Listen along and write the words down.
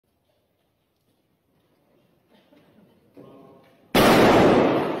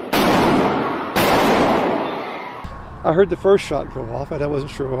I heard the first shot go off, and I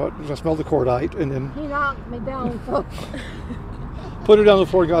wasn't sure what. I smelled the cordite, and then He knocked me down, so put her down on the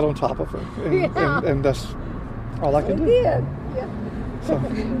floor, got on top of her, and, Yeah. and that's all I he can do. did. Yeah. So,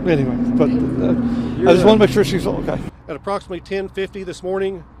 anyway, but I just want to make sure she's okay. At approximately 10:50 this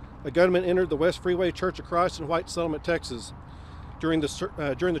morning, a gunman entered the West Freeway Church of Christ in White Settlement, Texas, during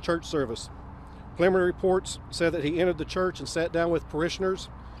the church service. Preliminary reports said that he entered the church and sat down with parishioners.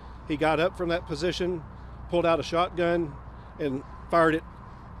 He got up from that position, pulled out a shotgun, and fired it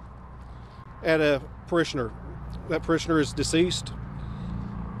at a parishioner. That parishioner is deceased.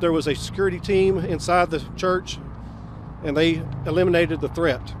 There was a security team inside the church, and they eliminated the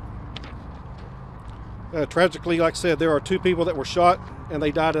threat. Tragically, like I said, there are 2 people that were shot, and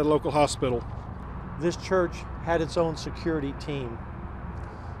they died at a local hospital. This church had its own security team.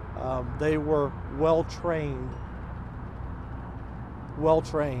 They were well trained.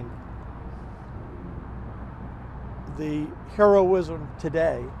 The heroism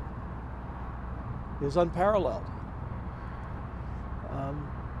today is unparalleled.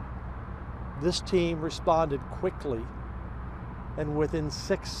 This team responded quickly, and within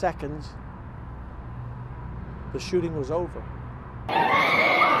 6 seconds, the shooting was over.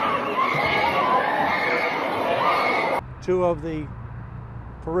 2 of the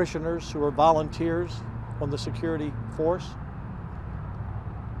parishioners who were volunteers on the security force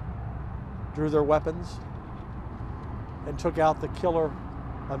drew their weapons and took out the killer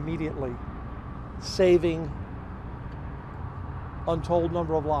immediately, saving untold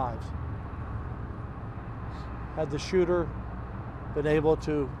number of lives. Had the shooter been able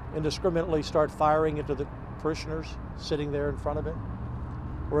to indiscriminately start firing into the parishioners sitting there in front of it,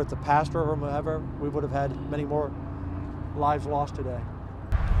 or at the pastor or whomever, we would have had many more lives lost today.